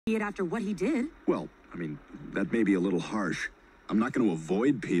It after what he did. Well, I mean, that may be a little harsh. I'm not going to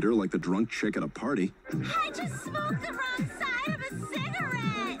avoid Peter like the drunk chick at a party. I just smoked the wrong side of a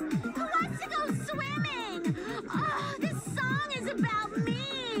cigarette. Who wants to go swimming? Oh, this song is about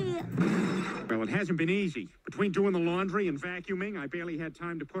me. Well, it hasn't been easy. Between doing the laundry and vacuuming, I barely had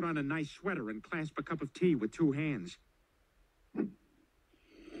time to put on a nice sweater and clasp a cup of tea with two hands.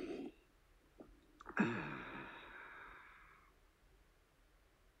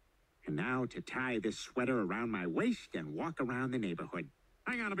 And now to tie this sweater around my waist and walk around the neighborhood.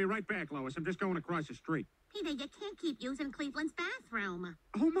 Hang on, I'll be right back, Lois. I'm just going across the street. Peter, you can't keep using Cleveland's bathroom.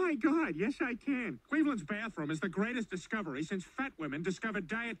 Oh, my God. Yes, I can. Cleveland's bathroom is the greatest discovery since fat women discovered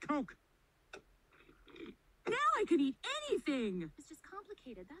Diet Coke. Now I can eat anything. It's just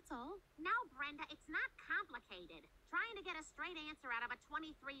complicated, that's all. No, Brenda, it's not complicated. Trying to get a straight answer out of a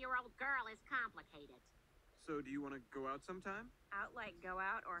 23-year-old girl is complicated. So do you want to go out sometime? Out like go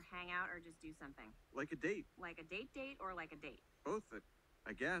out or hang out or just do something? Like a date. Like a date or like a date? Both,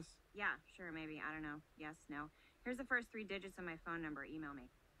 I guess. Yeah, sure, maybe. I don't know. Yes, no. Here's the first 3 digits of my phone number. Email me.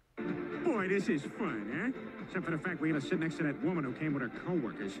 Boy, this is fun, huh? Except for the fact we gotta sit next to that woman who came with her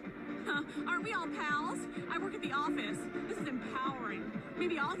coworkers. Aren't we all pals? I work at the office. This is empowering.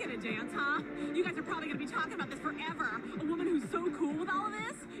 Maybe I'll get a dance, huh? You guys are probably going to be talking about this forever. A woman who's so cool with all of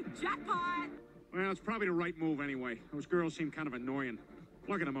this? Jackpot! Well, it's probably the right move anyway. Those girls seem kind of annoying.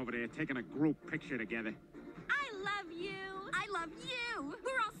 Look at them over there taking a group picture together. I love you. I love you.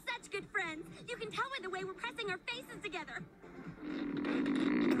 We're all such good friends. You can tell by the way we're pressing our faces together.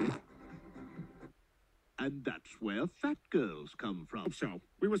 And that's where fat girls come from. So,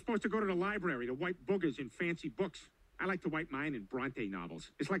 we were supposed to go to the library to wipe boogers in fancy books. I like to wipe mine in Bronte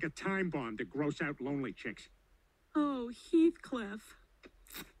novels. It's like a time bomb to gross out lonely chicks. Oh, Heathcliff.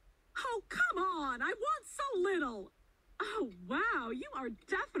 Oh, come on. I want so little. Oh, wow. You are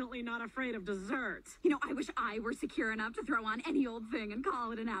definitely not afraid of desserts. You know, I wish I were secure enough to throw on any old thing and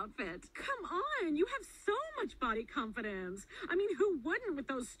call it an outfit. Come on. You have so much body confidence. I mean, who wouldn't with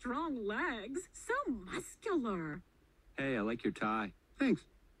those strong legs? So muscular. Hey, I like your tie. Thanks.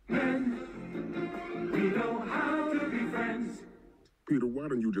 Men, we know how to be friends. Peter, why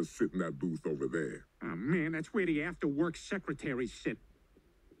don't you just sit in that booth over there? Oh, man, that's where the after-work secretaries sit.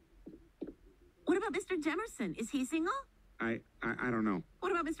 What about Mr. Demerson? Is he single? I don't know.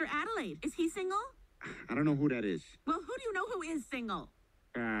 What about Mr. Adelaide? Is he single? I don't know who that is. Well, who do you know who is single?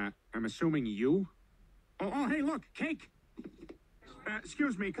 I'm assuming you? Oh, hey, look, cake!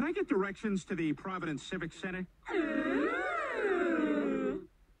 Excuse me, can I get directions to the Providence Civic Center?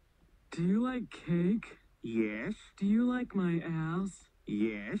 Do you like cake? Yes. Do you like my ass?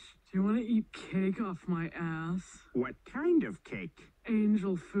 Yes. Do you want to eat cake off my ass? What kind of cake?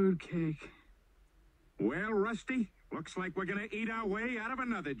 Angel food cake. Well, Rusty, looks like we're gonna eat our way out of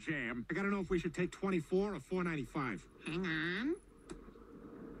another jam. I gotta know if we should take 24 or 495. Hang on.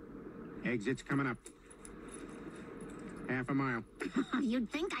 Exit's coming up. Half a mile. You'd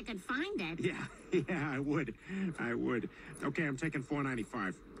think I could find it. Yeah, I would. Okay, I'm taking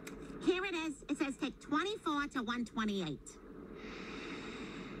 495. Here it is. It says take 24 to 128.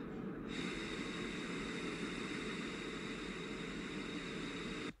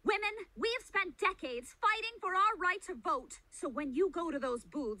 Women, we have spent decades fighting for our right to vote. So when you go to those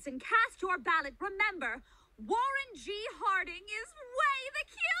booths and cast your ballot, remember, Warren G. Harding is way the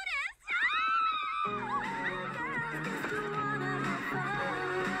cutest!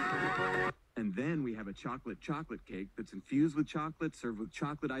 And then we have a chocolate cake that's infused with chocolate, served with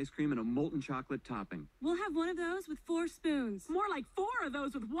chocolate ice cream and a molten chocolate topping. We'll have one of those with 4 spoons. More like 4 of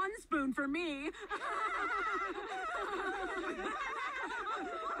those with 1 spoon for me.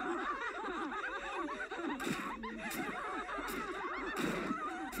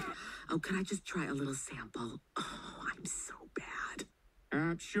 Oh, can I just try a little sample? Oh, I'm so bad.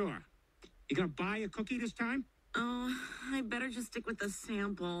 Sure. You gonna buy a cookie this time? Oh, I better just stick with the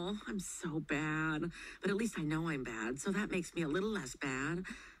sample. I'm so bad. But at least I know I'm bad, so that makes me a little less bad.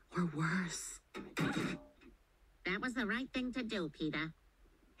 Or worse. That was the right thing to do, Peter.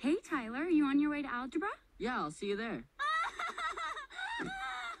 Hey, Tyler, you on your way to algebra? Yeah, I'll see you there.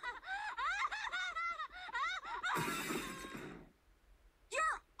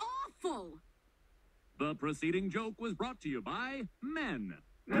 You're awful! The preceding joke was brought to you by Men.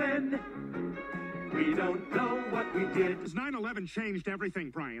 Men, we don't know what we did. 9/11 changed everything,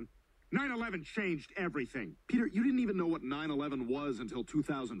 Brian. 9/11 changed everything. Peter, you didn't even know what 9/11 was until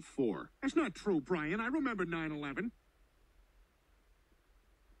 2004. That's not true, Brian. I remember 9/11.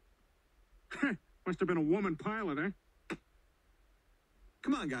 Must have been a woman pilot, eh?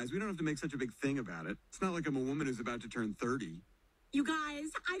 Come on, guys. We don't have to make such a big thing about it. It's not like I'm a woman who's about to turn 30. You guys,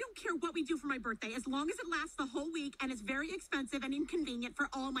 I don't care what we do for my birthday as long as it lasts the whole week and it's very expensive and inconvenient for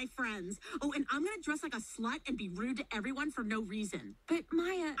all my friends. Oh, and I'm gonna dress like a slut and be rude to everyone for no reason. But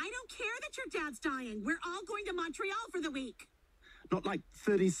Maya, I don't care that your dad's dying. We're all going to Montreal for the week. Not like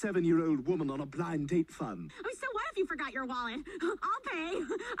 37-year-old woman on a blind date fund. I mean, so what if you forgot your wallet? I'll pay.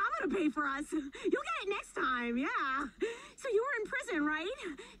 I'm gonna pay for us. You'll get it next time, yeah. So you were in prison, right?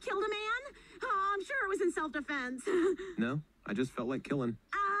 Killed a man? Oh, I'm sure it was in self-defense. No, I just felt like killing.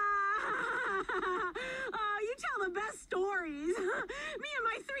 Oh, you tell the best stories. Me and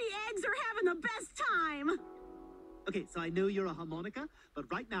my 3 eggs are having the best time. Okay, so I know you're a harmonica,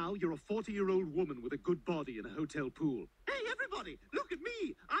 but right now you're a 40-year-old woman with a good body in a hotel pool. Hey, everybody, look at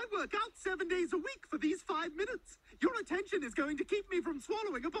me. I work out 7 days a week for these 5 minutes. Your attention is going to keep me from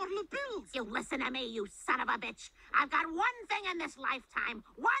swallowing a bottle of pills. You listen to me, you son of a bitch. I've got one thing in this lifetime.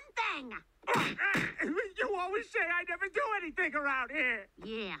 One thing. You always say I never do anything around here.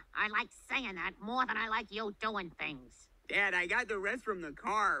 Yeah, I like saying that more than I like you doing things. Dad, I got the rest from the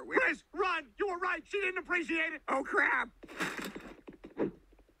car. Chris, run! You were right. She didn't appreciate it. Oh, crap.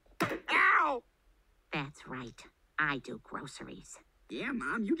 Ow! That's right. I do groceries. Yeah,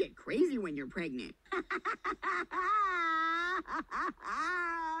 Mom, you get crazy when you're pregnant. Peter,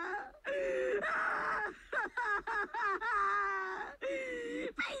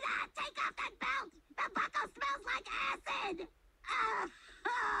 take off that belt! The buckle smells like acid!